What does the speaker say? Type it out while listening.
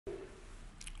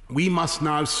We must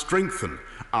now strengthen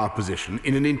our position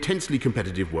in an intensely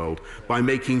competitive world by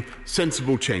making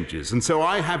sensible changes. And so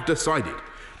I have decided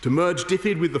to merge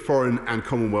DFID with the Foreign and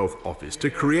Commonwealth Office to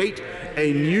create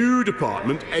a new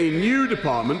department,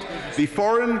 the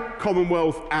Foreign,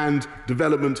 Commonwealth and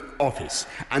Development Office.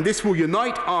 And this will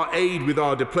unite our aid with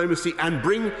our diplomacy and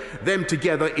bring them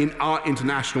together in our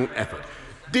international effort.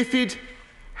 DFID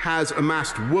has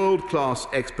amassed world-class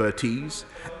expertise,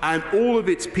 and all of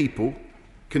its people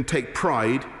can take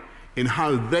pride in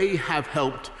how they have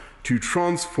helped to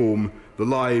transform the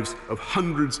lives of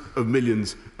hundreds of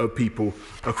millions of people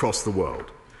across the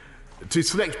world. To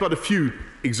select but a few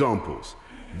examples,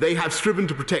 they have striven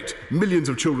to protect millions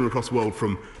of children across the world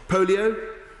from polio,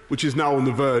 which is now on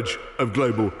the verge of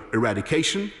global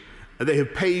eradication. And they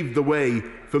have paved the way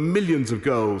for millions of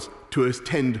girls to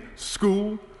attend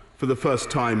school for the first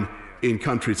time in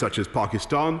countries such as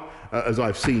Pakistan, as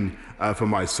I've seen for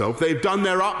myself. They've done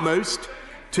their utmost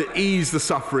to ease the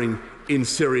suffering in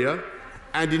Syria,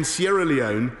 and in Sierra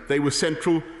Leone they were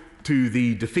central to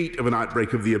the defeat of an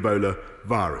outbreak of the Ebola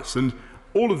virus. And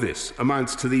all of this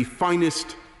amounts to the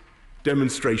finest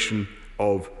demonstration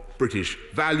of British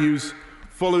values,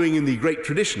 following in the great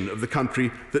tradition of the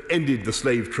country that ended the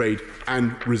slave trade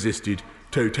and resisted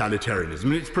totalitarianism.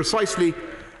 And it's precisely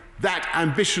that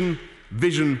ambition,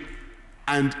 vision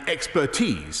and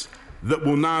expertise that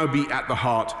will now be at the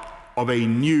heart of a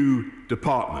new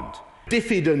department.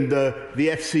 DFID and the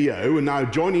FCO are now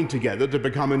joining together to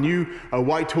become a new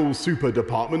Whitehall super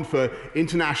department for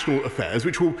international affairs,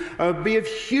 which will be of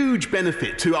huge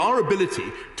benefit to our ability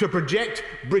to project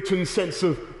Britain's sense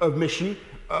of mission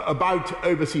about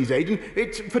overseas aid. And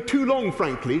it's, for too long,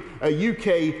 frankly,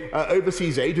 UK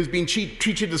overseas aid has been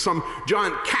treated as some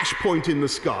giant cash point in the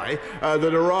sky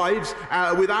that arrives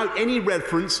without any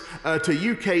reference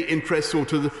to UK interests or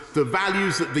to the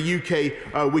values that the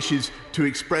UK wishes to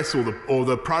express, or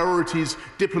the priorities,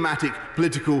 diplomatic,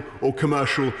 political or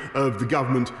commercial, of the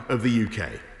government of the UK.